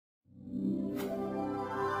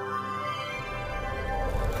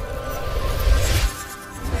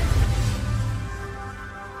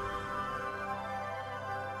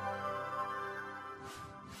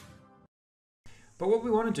But what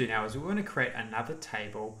we want to do now is we want to create another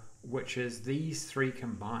table which is these three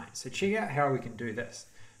combined. So check out how we can do this.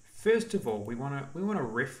 First of all, we want to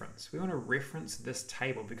reference this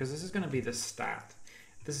table because this is going to be the start.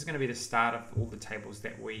 This is going to be the start of all the tables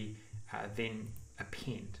that we then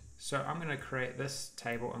append. So I'm going to create this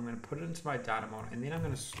table, I'm going to put it into my data model, and then I'm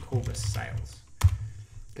going to call this sales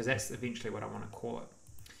because that's eventually what I want to call it.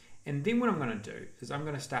 And then what I'm going to do is I'm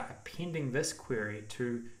going to start appending this query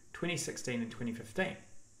to 2016 and 2015.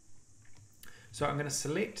 So I'm going to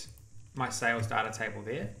select my sales data table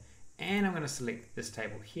there, and I'm going to select this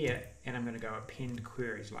table here, and I'm going to go append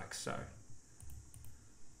queries like so.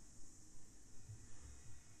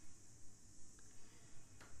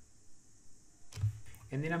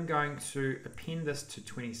 And then I'm going to append this to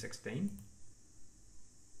 2016.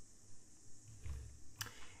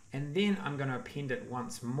 And then I'm going to append it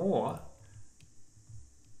once more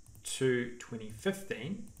to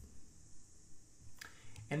 2015.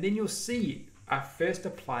 And then you'll see our first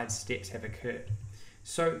applied steps have occurred.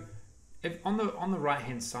 So if on the right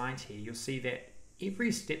hand side here, you'll see that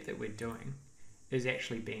every step that we're doing is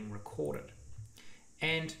actually being recorded.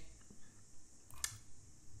 And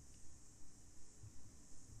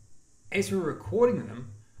as we're recording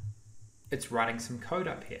them, it's writing some code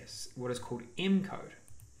up here, what is called M code.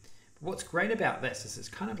 What's great about this is it's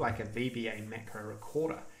kind of like a VBA macro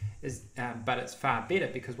recorder, but it's far better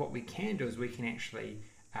because what we can do is we can actually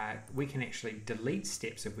delete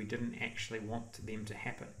steps if we didn't actually want them to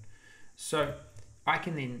happen. So I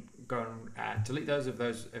can then go and delete those if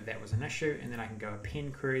that was an issue, and then I can go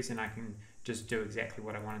append queries, and I can just do exactly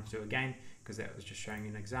what I wanted to do again because that was just showing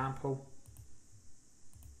an example.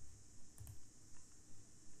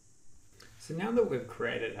 So now that we've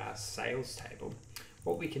created our sales table,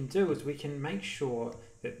 what we can do is we can make sure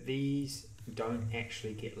that these don't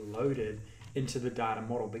actually get loaded into the data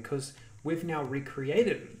model because we've now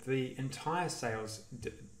recreated the entire sales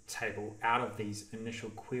table out of these initial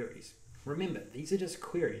queries. Remember, these are just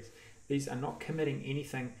queries. These are not committing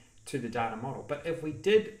anything to the data model. But if we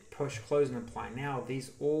did push close and apply now, these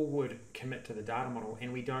all would commit to the data model,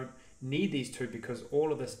 and we don't need these two because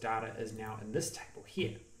all of this data is now in this table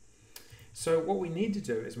here. So what we need to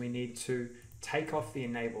do is we need to take off the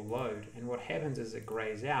enable load, and what happens is it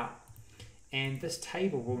grays out, and this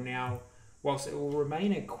table will now, whilst it will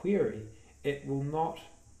remain a query, it will not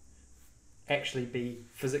actually be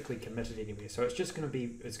physically committed anywhere. So it's just going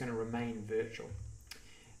to remain virtual.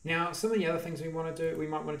 Now, some of the other things we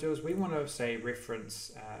might want to do is we want to say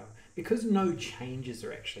reference, because no changes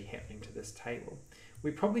are actually happening to this table,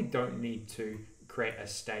 we probably don't need to create a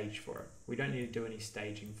stage for it. We don't need to do any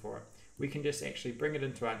staging for it. We can just actually bring it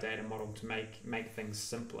into our data model to make things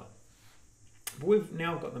simpler. But we've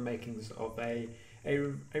now got the makings of a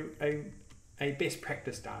best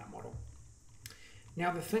practice data model.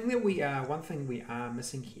 Now one thing we are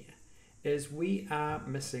missing here is we are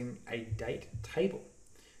missing a date table.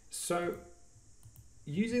 So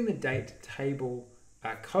using the date table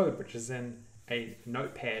code, which is in a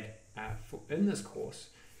notepad in this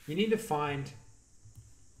course, you need to find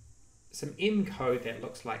some M code that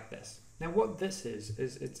looks like this. Now what this is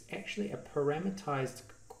it's actually a parameterized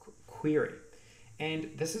query,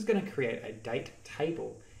 and this is going to create a date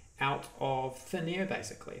table out of thin air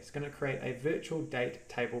basically. It's going to create a virtual date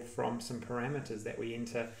table from some parameters that we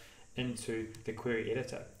enter into the query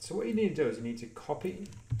editor. So what you need to do is you need to copy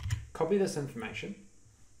this information,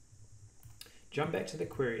 jump back to the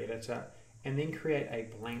query editor, and then create a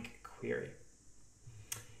blank query.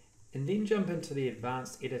 And then jump into the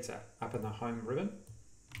advanced editor up in the home ribbon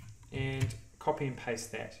and copy and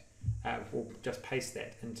paste that, or just paste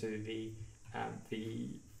that into the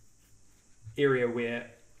area where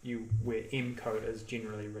M code is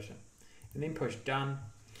generally written. And then push done,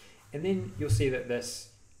 and then you'll see that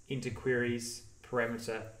this enter queries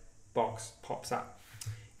parameter box pops up.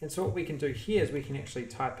 And so what we can do here is we can actually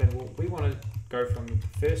type in, well, we want to go from the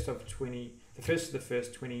 1st of the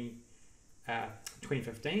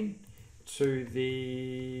 2015 to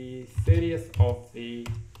the 31st of the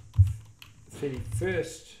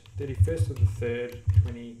 3rd,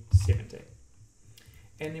 2017.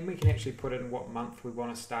 And then we can actually put in what month we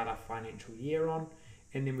want to start our financial year on,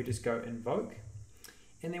 and then we just go invoke.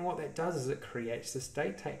 And then what that does is it creates this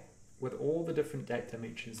date table with all the different date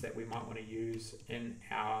dimensions that we might want to use in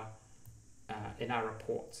our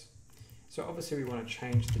reports. So obviously we want to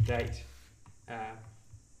change the date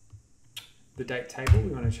table. We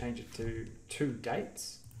want to change it to 2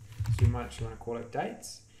 dates. So we might actually want to call it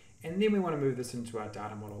dates. And then we want to move this into our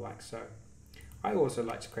data model like so. I also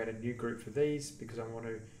like to create a new group for these because I want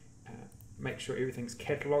to make sure everything's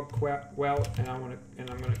cataloged well, and I'm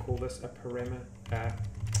going to call this a parameter.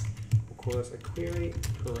 We'll call this a query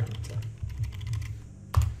parameter,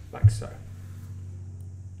 like so.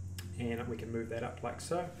 And we can move that up like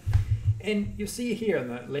so. And you'll see here on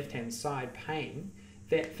the left-hand side pane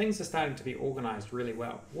that things are starting to be organized really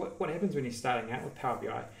well. What happens when you're starting out with Power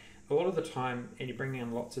BI? A lot of the time, and you're bringing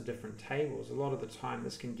in lots of different tables, a lot of the time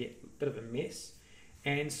this can get a bit of a mess.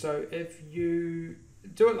 And so if you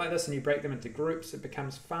do it like this and you break them into groups, it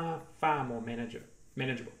becomes far more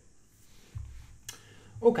manageable.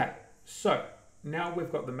 Okay, so now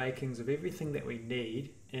we've got the makings of everything that we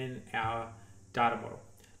need in our data model.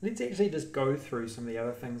 Let's actually just go through some of the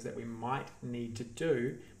other things that we might need to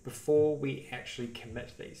do before we actually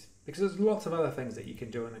commit these, because there's lots of other things that you can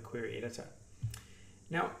do in the query editor.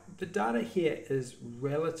 Now, the data here is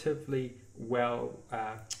relatively well,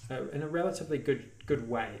 in a relatively good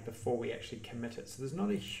way before we actually commit it. So there's not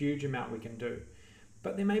a huge amount we can do,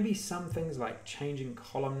 but there may be some things like changing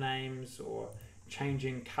column names or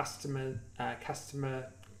changing customer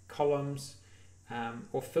columns,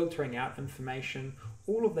 or filtering out information.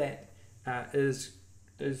 All of that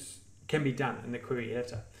can be done in the query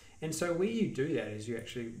editor. And so where you do that is you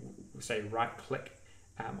actually say right click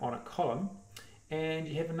on a column, and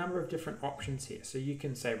you have a number of different options here. So you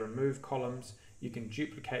can say remove columns, you can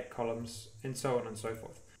duplicate columns, and so on and so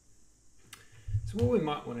forth. So what we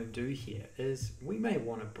might want to do here is we may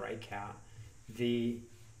want to break out the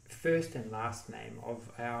first and last name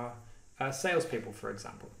of our salespeople, for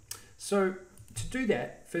example. So to do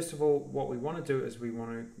that, first of all, what we want to do is we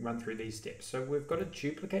want to run through these steps. So we've got to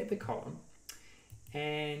duplicate the column,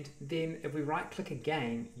 and then if we right click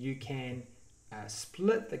again, you can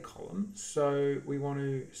split the column. So we want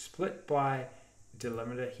to split by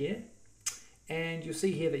delimiter here, and you'll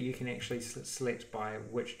see here that you can actually select by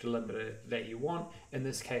which delimiter that you want. In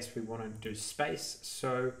this case, we want to do space,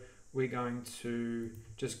 so we're going to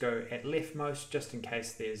just go at leftmost just in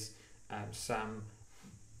case there's some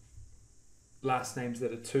last names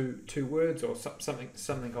that are two words or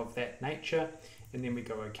something of that nature, and then we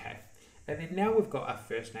go OK. And then now we've got our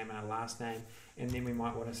first name and our last name, and then we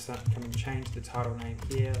might want to come and change the title name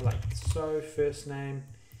here like so, first name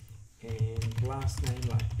and last name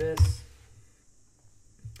like this.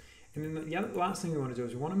 And then the last thing we want to do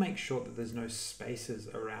is we want to make sure that there's no spaces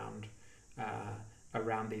around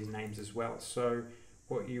these names as well. So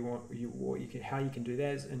how you can do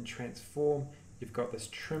that is in transform, you've got this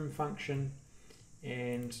trim function,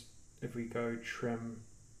 and if we go trim,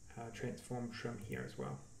 transform trim here as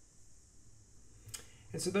well.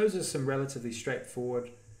 And so those are some relatively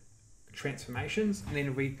straightforward transformations. And then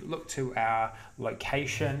if we look to our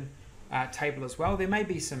location table as well, there may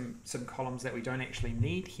be some columns that we don't actually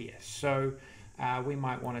need here. So we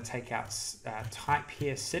might want to take out type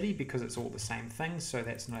here, city, because it's all the same thing. So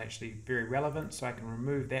that's not actually very relevant. So I can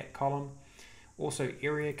remove that column. Also,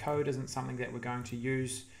 area code isn't something that we're going to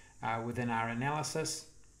use within our analysis.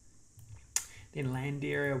 Then land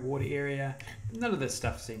area, water area, none of this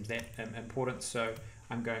stuff seems that important, so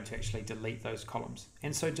I'm going to actually delete those columns.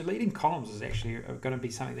 And so deleting columns is actually going to be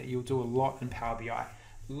something that you'll do a lot in Power BI. A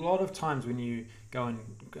lot of times when you go and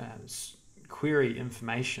query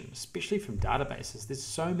information, especially from databases, there's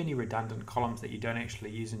so many redundant columns that you don't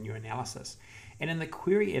actually use in your analysis. And in the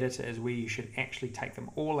query editor is where you should actually take them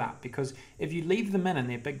all out, because if you leave them in and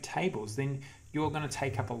they're big tables, then you're going to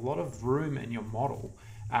take up a lot of room in your model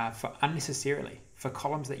unnecessarily for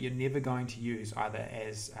columns that you're never going to use either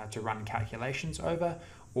as to run calculations over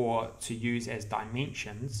or to use as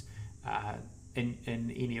dimensions in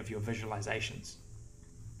any of your visualizations.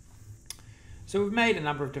 So we've made a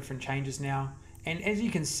number of different changes now, and as you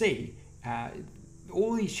can see,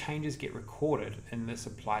 all these changes get recorded in this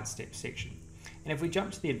applied steps section. And if we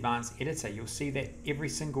jump to the advanced editor, you'll see that every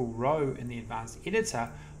single row in the advanced editor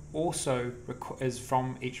also is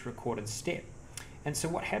from each recorded step. And so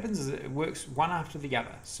what happens is it works one after the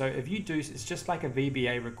other. So if you do, it's just like a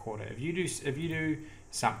VBA recorder. If you do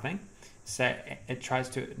something, so it tries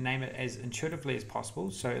to name it as intuitively as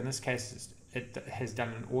possible. So in this case, it has done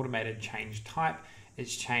an automated change type.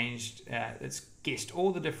 It's changed, it's guessed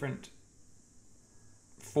all the different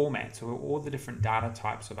formats or all the different data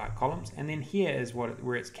types of our columns. And then here is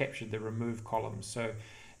where it's captured the remove columns. So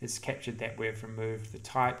it's captured that we've removed the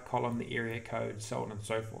type column, the area code, so on and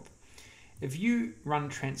so forth. If you run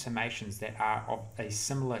transformations that are of a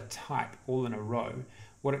similar type all in a row,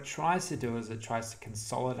 what it tries to do is it tries to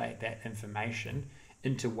consolidate that information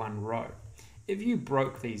into one row. If you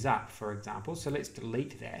broke these up, for example, so let's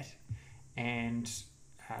delete that, and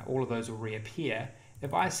all of those will reappear.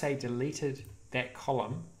 If I say deleted that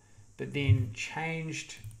column, but then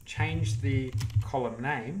changed changed the column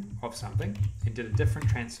name of something and did a different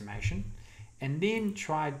transformation, and then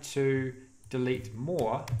tried to delete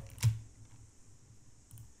more,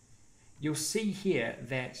 you'll see here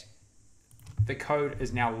that the code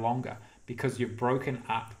is now longer because you've broken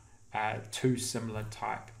up two similar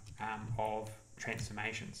type of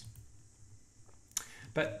transformations.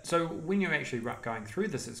 But so when you're actually going through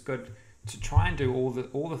this, it's good to try and do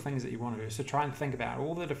all the things that you want to do. So try and think about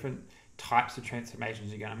all the different types of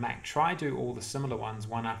transformations you're going to make. Try do all the similar ones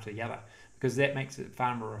one after the other, because that makes it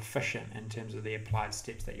far more efficient in terms of the applied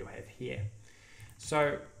steps that you'll have here.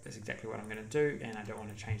 So that's exactly what I'm going to do, and I don't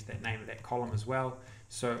want to change that name of that column as well.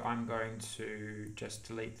 So I'm going to just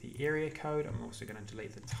delete the area code. I'm also going to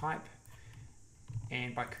delete the type.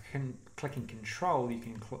 And by clicking Control, you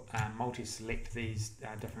can multi-select these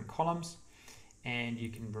different columns, and you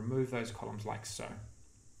can remove those columns like so.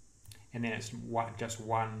 And then it's just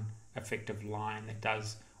one effective line that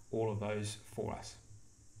does all of those for us.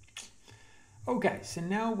 Okay, so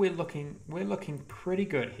now we're looking pretty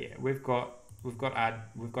good here. We've got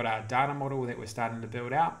our data model that we're starting to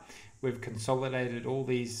build out. We've consolidated all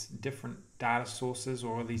these different data sources,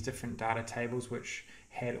 or all these different data tables, which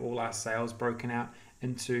had all our sales broken out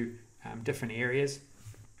into different areas.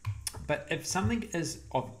 But if something is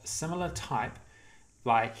of similar type,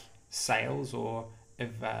 like sales or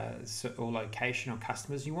location or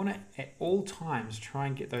customers, you want to at all times try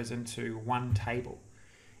and get those into one table.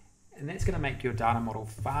 And that's going to make your data model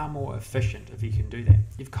far more efficient if you can do that.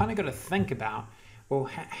 You've kind of got to think about, well,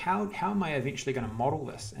 how am I eventually going to model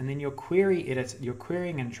this? And then your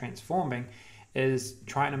querying and transforming is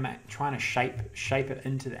trying to shape it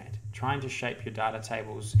into that, trying to shape your data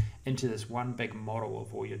tables into this one big model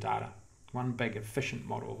of all your data, one big efficient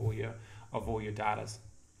model of all your datas.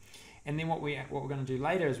 And then what we're going to do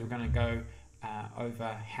later is we're going to go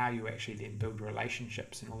over how you actually then build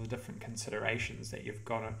relationships and all the different considerations that you've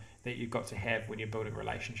got to have when you're building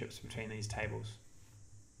relationships between these tables.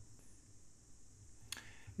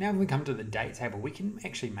 Now when we come to the date table, we can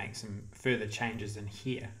actually make some further changes in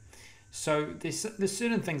here. So there's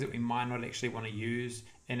certain things that we might not actually want to use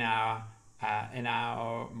in our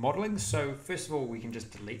modeling. So first of all, we can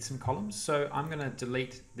just delete some columns. So I'm going to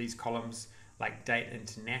delete these columns like date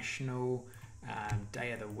international,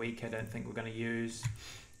 day of the week I don't think we're going to use,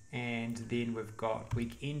 and then we've got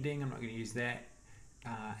week ending, I'm not going to use that,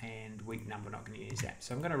 and week number, not going to use that.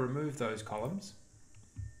 So I'm going to remove those columns.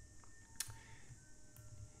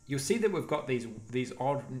 You'll see that we've got these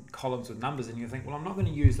odd columns with numbers, and you think, well, I'm not going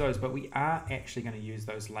to use those, but we are actually going to use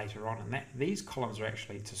those later on, and these columns are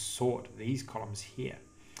actually to sort these columns here.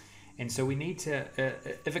 And so we need to,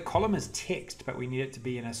 if a column is text, but we need it to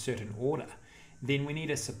be in a certain order, then we need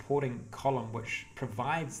a supporting column which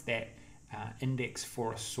provides that index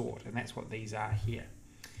for a sort, and that's what these are here.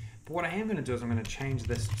 But what I am going to do is I'm going to change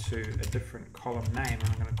this to a different column name, and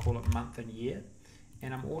I'm going to call it month and year,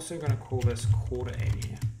 and I'm also going to call this quarter and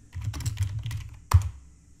year.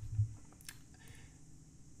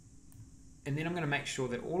 And then I'm going to make sure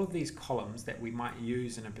that all of these columns that we might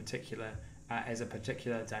use in a particular as a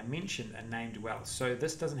particular dimension are named well. So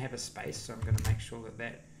this doesn't have a space, so I'm going to make sure that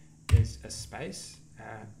that is a space.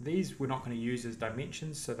 These we're not going to use as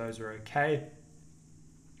dimensions, so those are okay.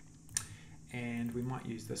 And we might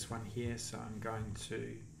use this one here, so I'm going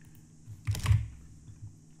to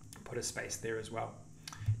put a space there as well.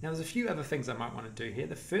 Now there's a few other things I might want to do here.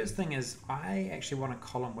 The first thing is I actually want a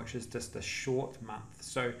column which is just a short month.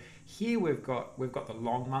 So here we've got the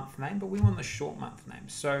long month name, but we want the short month name.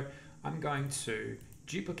 So I'm going to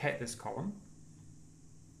duplicate this column,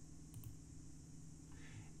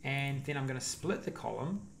 and then I'm going to split the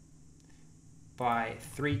column by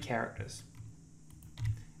 3 characters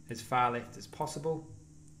as far left as possible,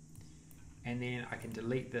 and then I can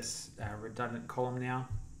delete this redundant column now,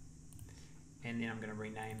 and then I'm going to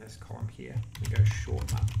rename this column here and go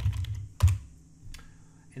short month,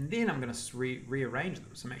 and then I'm going to rearrange them.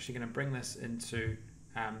 So I'm actually going to bring this into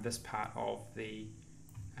this part of the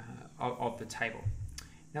table.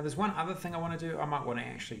 Now there's one other thing I want to do. I might want to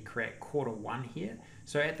actually create quarter 1 here.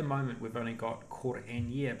 So at the moment we've only got quarter and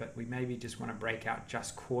year, but we maybe just want to break out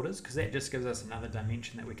just quarters, because that just gives us another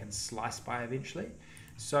dimension that we can slice by eventually.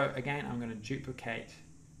 So again, I'm going to duplicate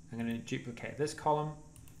this column,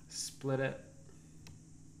 split it,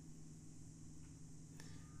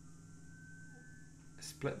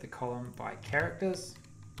 split the column by characters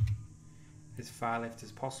as far left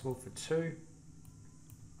as possible for 2.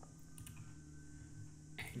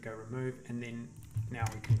 And go remove, and then now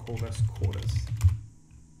we can call this quarters.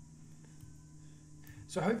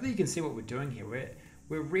 So hopefully you can see what we're doing here.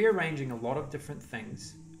 We're rearranging a lot of different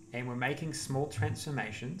things and we're making small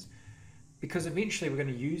transformations, because eventually we're going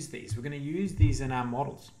to use these. We're going to use these in our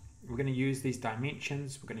models. We're going to use these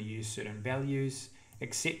dimensions, we're going to use certain values,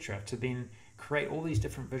 etc., to then create all these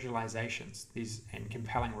different visualizations, these and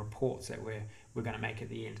compelling reports that we're going to make at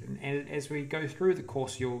the end. And as we go through the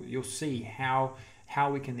course, you'll see how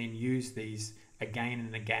we can then use these again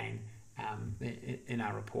and again in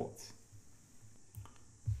our reports.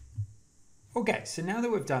 Okay, so now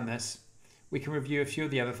that we've done this, we can review a few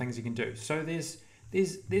of the other things you can do. So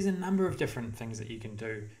there's a number of different things that you can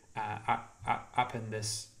do up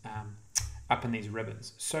in these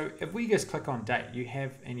ribbons. So if we just click on date,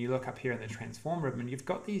 and you look up here in the transform ribbon, you've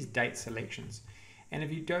got these date selections. And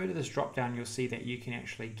if you go to this drop down, you'll see that you can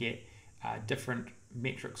actually get different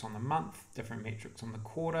metrics on the month, different metrics on the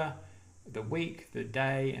quarter, the week, the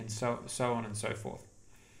day, and so on and so forth.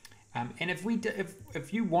 And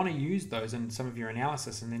if you want to use those in some of your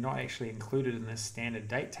analysis and they're not actually included in this standard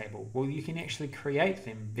date table, well, you can actually create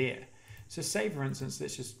them there. So say, for instance,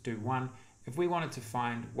 let's just do one. If we wanted to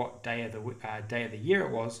find what day of the year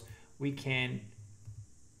it was, we can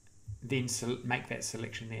then make that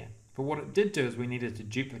selection there. But what it did do is we needed to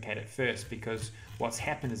duplicate it first, because what's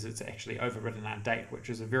happened is it's actually overwritten our date, which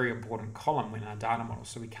is a very important column in our data model.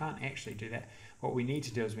 So we can't actually do that. What we need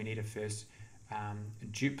to do is we need to first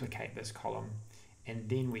duplicate this column, and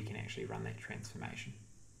then we can actually run that transformation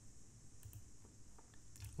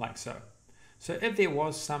like so. So if there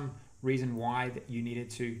was some reason why that you needed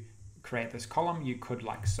to create this column, you could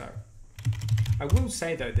like so. I will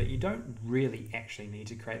say though that you don't really actually need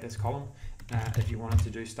to create this column if you wanted to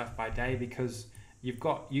do stuff by day, because you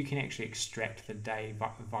can actually extract the day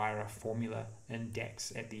via a formula in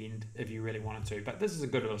DAX at the end if you really wanted to. But this is a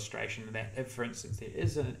good illustration of that. If, for instance, there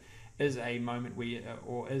is a moment where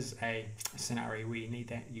or is a scenario where you need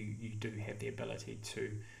that, you do have the ability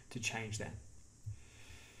to change that.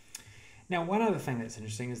 Now, one other thing that's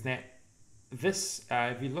interesting is that this,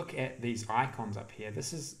 if you look at these icons up here,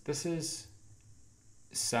 this is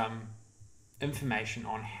some information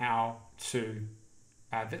on how to.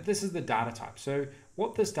 This is the data type. So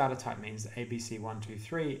what this data type means,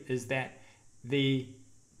 ABC123, is that the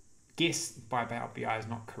guess by Power BI is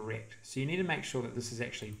not correct. So you need to make sure that this is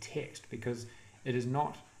actually text, because it is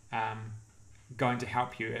not going to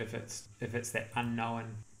help you if it's that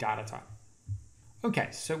unknown data type. Okay,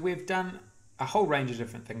 so we've done a whole range of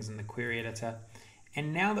different things in the query editor,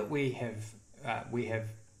 and now that we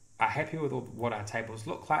are happy with what our tables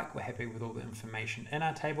look like, we're happy with all the information in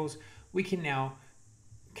our tables, we can now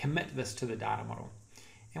commit this to the data model.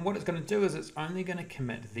 And what it's going to do is it's only going to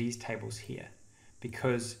commit these tables here,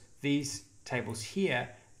 because these tables here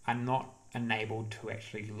are not enabled to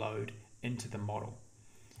actually load into the model.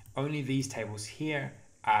 Only these tables here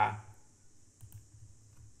are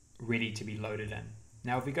ready to be loaded in.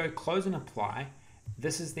 Now if we go close and apply,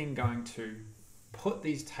 this is then going to put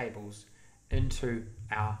these tables into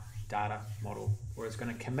our data model, or it's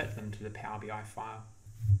going to commit them to the Power BI file.